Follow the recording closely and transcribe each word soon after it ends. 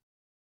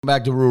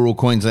Back to rural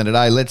Queensland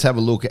today. Let's have a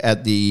look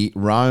at the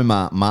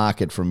Roma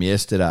market from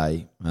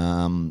yesterday.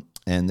 And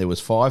there was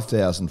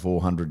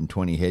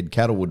 5,420 head.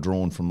 Cattle were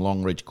drawn from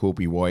Longreach,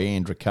 Quilpie,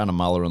 Wyandra,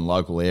 Cunnamulla and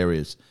local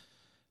areas.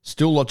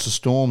 Still lots of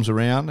storms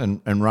around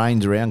and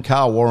rains around.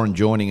 Carl Warren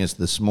joining us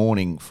this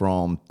morning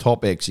from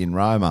TopX in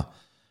Roma.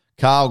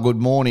 Carl, good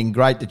morning.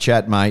 Great to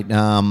chat, mate.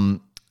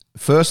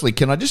 Firstly,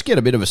 can I just get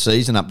a bit of a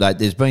season update?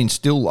 There's been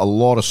still a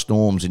lot of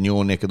storms in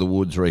your neck of the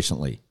woods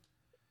recently.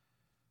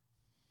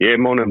 Yeah,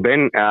 morning,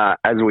 Ben.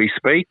 As we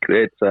speak,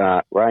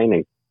 it's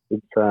raining.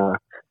 It's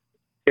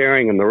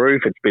tearing on the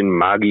roof. It's been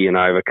muggy and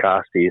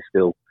overcast here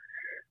still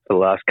for the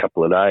last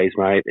couple of days,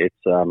 mate. It's,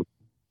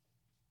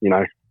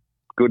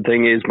 good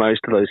thing is most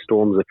of those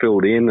storms are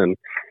filled in and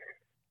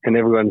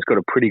everyone's got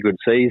a pretty good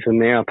season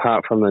now,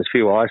 apart from those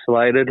few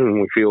isolated,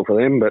 and we feel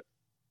for them. But,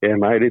 yeah,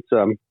 mate, it's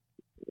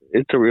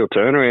a real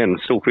turnaround.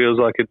 It still feels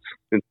like it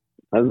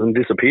hasn't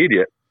disappeared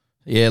yet.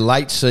 Yeah,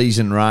 late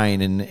season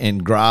rain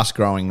and grass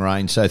growing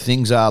rain, so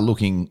things are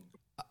looking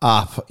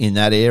up in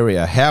that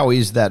area. How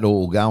is that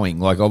all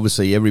going? Like,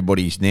 obviously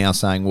everybody's now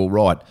saying, well,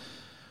 right,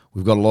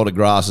 we've got a lot of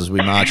grass as we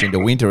march into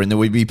winter, and there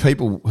would be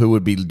people who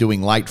would be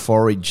doing late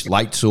forage,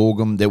 late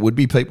sorghum. There would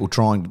be people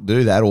trying to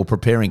do that or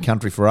preparing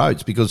country for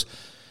oats because,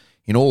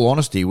 in all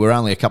honesty, we're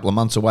only a couple of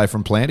months away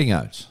from planting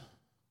oats.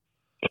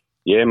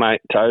 Yeah,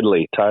 mate,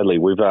 totally.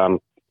 We've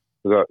got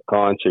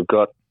clients who've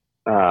got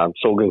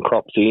sorghum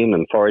crops in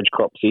and forage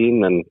crops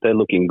in, and they're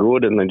looking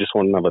good and they just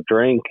want another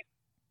drink.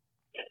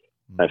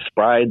 They've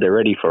sprayed, they're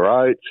ready for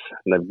oats,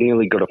 and they've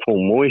nearly got a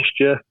full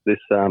moisture. This,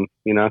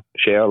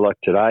 shower like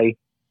today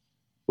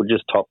will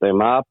just top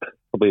them up.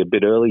 Probably a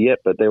bit early yet,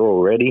 but they're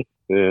all ready.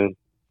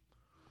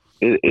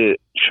 It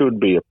should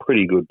be a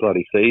pretty good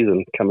bloody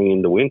season coming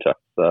into winter.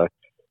 So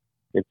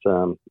it's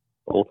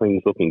all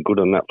things looking good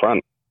on that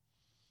front.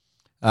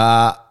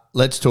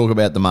 Let's talk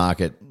about the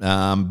market.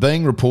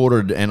 Being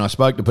reported, and I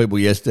spoke to people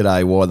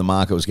yesterday why the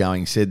market was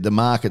going, said the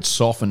market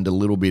softened a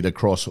little bit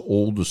across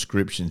all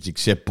descriptions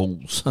except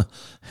bulls.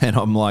 And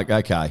I'm like,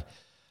 okay,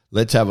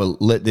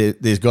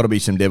 there's got to be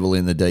some devil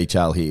in the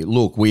detail here.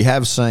 Look, we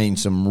have seen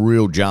some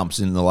real jumps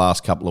in the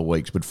last couple of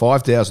weeks, but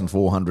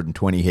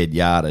 5,420 head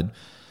yarded.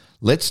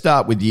 Let's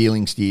start with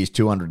yearling steers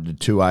 200 to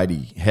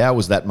 280. How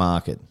was that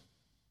market?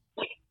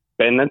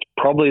 Ben, that's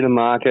probably the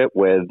market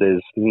where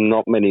there's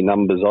not many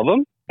numbers of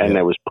them. And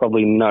there was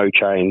probably no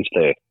change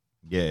there.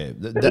 Yeah,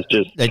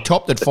 they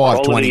topped at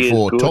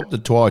 524, topped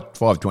at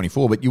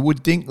 524, but you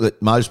would think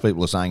that most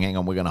people are saying, hang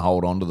on, we're going to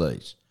hold on to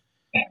these.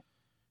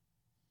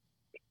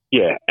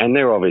 Yeah, and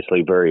they're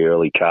obviously very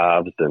early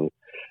calves and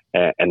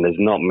there's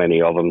not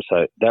many of them.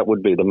 So that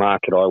would be the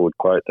market I would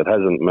quote that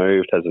hasn't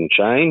moved, hasn't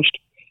changed,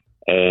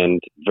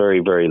 and very,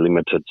 very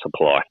limited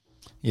supply.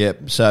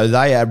 Yep, so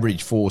they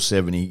average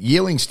 470.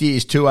 Yearling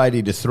steers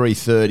 280 to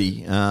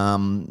 330.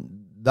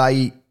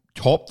 They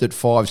topped at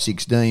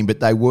 516, but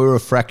they were a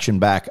fraction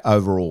back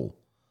overall.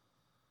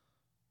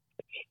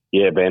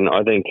 Yeah, Ben,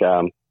 I think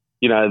the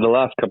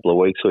last couple of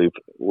weeks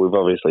we've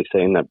obviously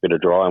seen that bit of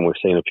dry, and we've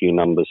seen a few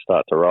numbers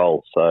start to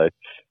roll. So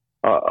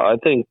I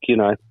think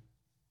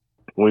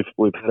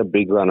we've had a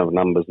big run of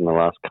numbers in the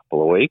last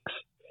couple of weeks.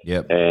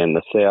 Yep. And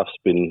the South's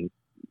been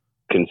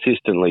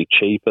consistently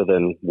cheaper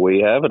than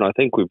we have, and I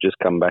think we've just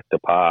come back to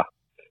par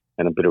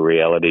and a bit of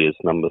reality as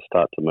numbers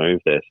start to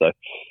move there. So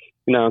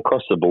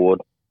across the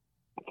board,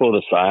 for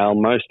the sale,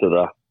 most of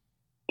the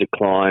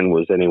decline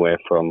was anywhere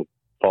from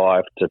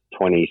 5 to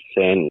 20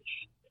 cents,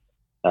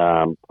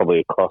 probably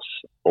across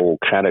all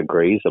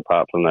categories,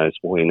 apart from those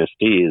weaner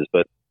steers.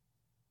 But,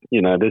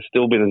 there's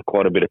still been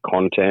quite a bit of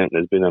content.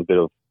 There's been a bit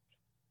of...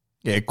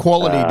 Yeah,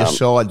 quality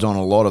decides on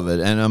a lot of it.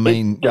 And I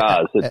mean...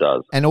 It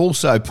does. And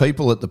also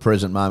people at the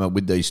present moment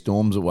with these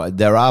storms away,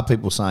 there are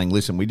people saying,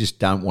 listen, we just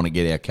don't want to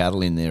get our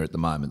cattle in there at the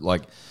moment.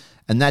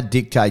 And that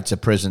dictates a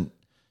present...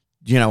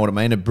 Do you know what I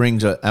mean? It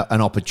brings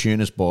an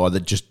opportunist buyer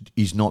that just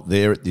is not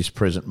there at this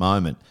present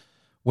moment.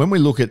 When we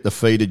look at the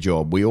feeder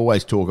job, we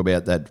always talk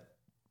about that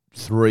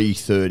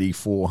 330,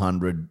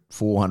 400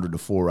 to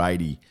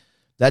 480.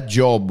 That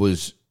job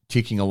was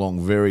ticking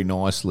along very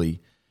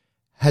nicely.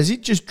 Has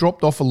it just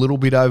dropped off a little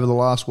bit over the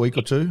last week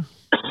or two?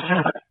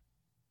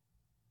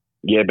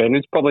 Yeah, Ben,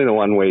 it's probably the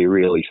one where you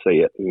really see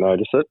it and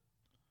notice it.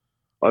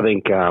 I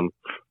think,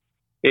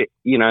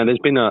 there's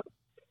been a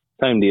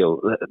same deal.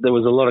 There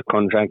was a lot of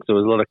contracts. There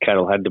was a lot of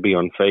cattle had to be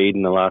on feed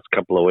in the last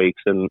couple of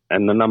weeks, and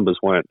the numbers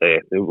weren't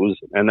there.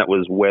 That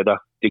was weather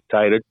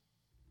dictated.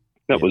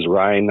 That was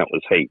rain. That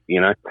was heat.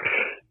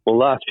 Well,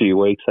 last few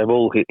weeks they've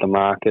all hit the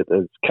market.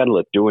 There's cattle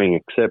are doing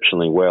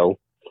exceptionally well.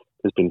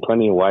 There's been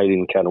plenty of weight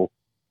in cattle,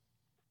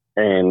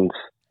 and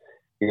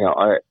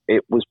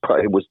it was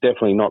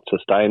definitely not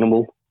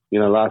sustainable.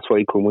 Last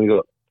week when we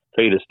got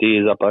feeder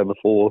steers up over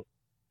 $4,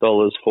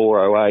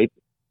 $4.08,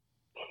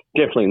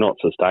 definitely not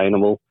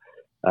sustainable.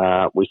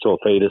 We saw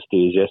feeder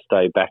steers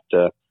yesterday back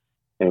to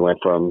anywhere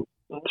from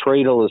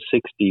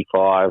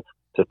 $3.65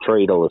 to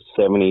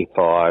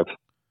 $3.75.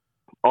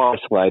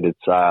 Isolated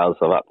sales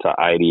of up to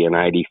 80 and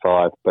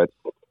 85, but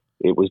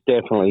it was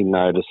definitely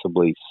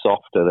noticeably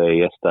softer there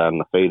yesterday in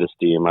the feeder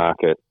steer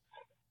market.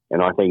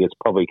 and I think it's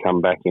probably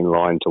come back in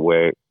line to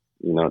where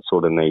it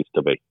sort of needs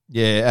to be.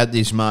 Yeah, at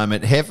this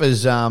moment,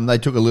 heifers they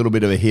took a little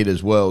bit of a hit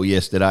as well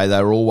yesterday.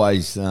 They were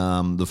always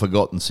the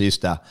forgotten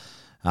sister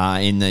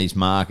in these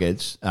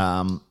markets.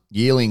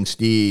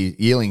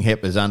 Yearling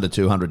heifers under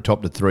 200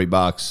 topped at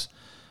 $3.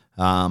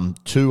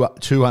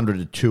 200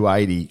 to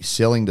 280,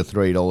 selling to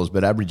 $3,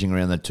 but averaging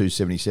around that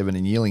 277.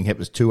 And yearling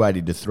heifers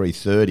 280 to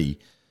 330,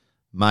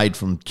 made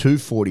from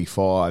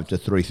 245 to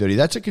 330.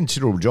 That's a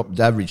considerable drop.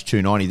 Average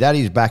 290. That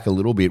is back a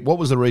little bit. What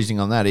was the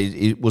reasoning on that?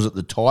 Was it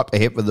the type of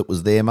heifer that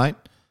was there, mate?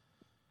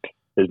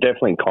 There's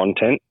definitely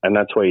content, and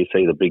that's where you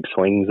see the big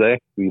swings there.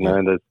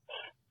 There's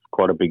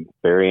quite a big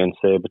variance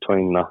there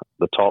between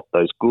the top.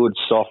 Those good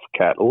soft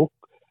cattle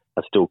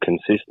are still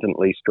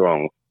consistently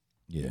strong.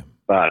 Yeah,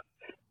 but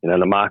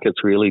the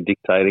market's really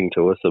dictating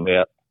to us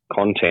about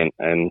content,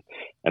 and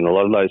a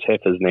lot of those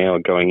heifers now are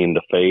going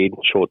into feed,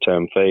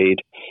 short-term feed,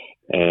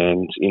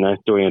 and,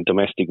 doing a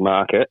domestic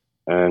market,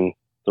 and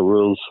the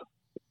rules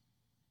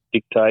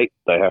dictate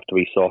they have to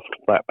be soft,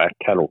 flat-back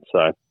cattle.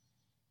 So,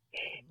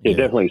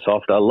 definitely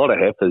soft. A lot of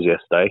heifers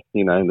yesterday.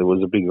 There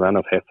was a big run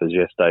of heifers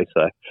yesterday.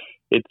 So,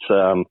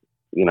 it's,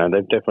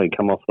 they've definitely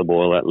come off the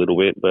boil that little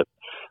bit, but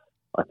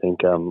I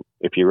think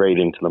if you read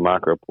into the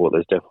market report,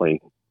 there's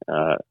definitely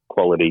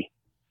quality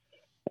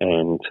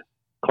and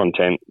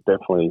content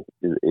definitely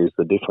is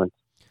the difference.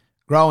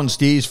 Growing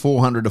steers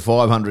 400 to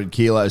 500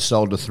 kilos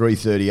sold to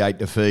 338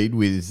 to feed,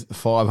 with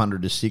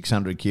 500 to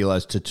 600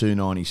 kilos to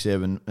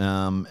 297.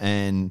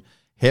 And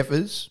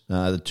heifers,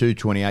 the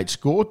 228,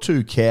 score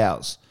 2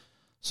 cows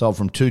sold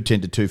from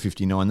 210 to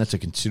 259. That's a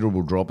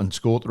considerable drop. And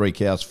score 3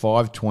 cows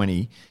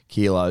 520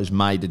 kilos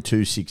made to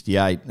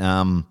 268.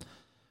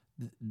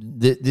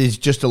 There's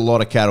just a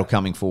lot of cattle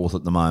coming forth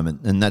at the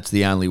moment, and that's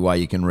the only way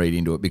you can read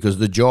into it, because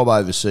the job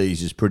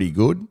overseas is pretty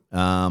good,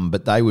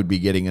 but they would be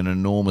getting an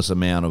enormous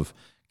amount of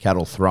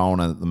cattle thrown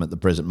at them at the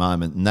present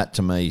moment, and that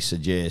to me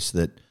suggests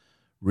that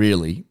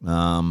really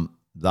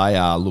they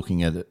are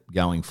looking at it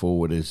going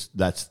forward as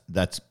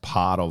that's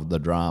part of the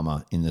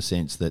drama, in the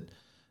sense that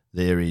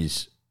there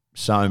is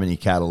so many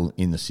cattle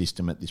in the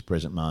system at this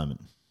present moment.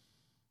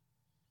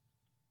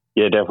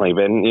 Yeah, definitely,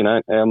 Ben.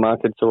 Our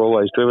markets are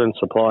always driven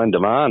supply and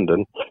demand,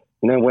 and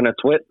when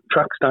it's wet,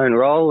 trucks don't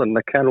roll, and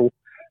the cattle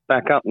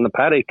back up in the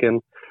paddock,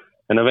 and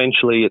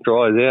eventually it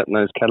dries out, and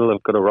those cattle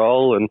have got to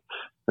roll, and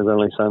there's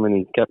only so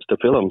many gaps to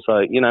fill them. So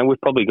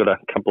we've probably got a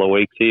couple of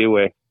weeks here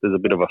where there's a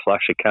bit of a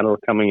flash of cattle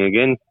coming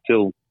again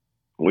till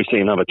we see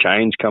another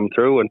change come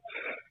through, and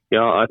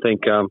I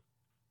think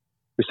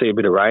we see a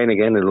bit of rain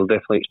again, it'll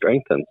definitely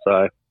strengthen.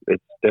 So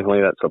it's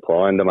definitely that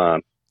supply and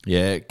demand.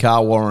 Yeah,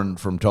 Carl Warren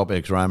from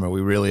TopX Roma,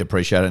 we really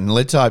appreciate it. And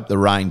let's hope the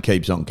rain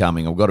keeps on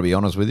coming. I've got to be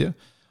honest with you.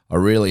 I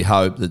really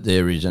hope that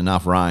there is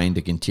enough rain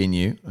to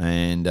continue.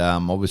 And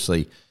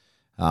obviously,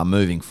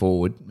 moving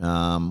forward,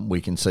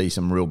 we can see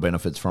some real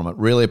benefits from it.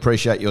 Really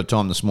appreciate your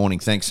time this morning.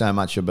 Thanks so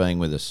much for being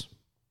with us.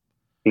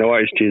 No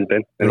worries. Cheers,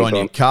 Ben. Good on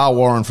you. Carl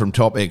Warren from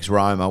TopX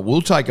Roma.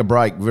 We'll take a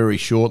break very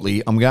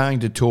shortly. I'm going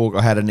to talk.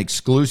 I had an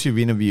exclusive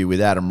interview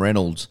with Adam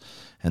Reynolds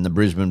and the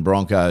Brisbane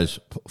Broncos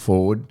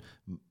forward.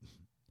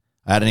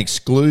 I had an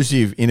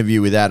exclusive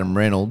interview with Adam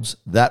Reynolds.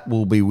 That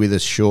will be with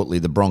us shortly,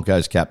 the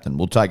Broncos captain.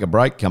 We'll take a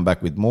break, come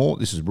back with more.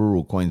 This is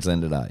Rural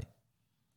Queensland Today.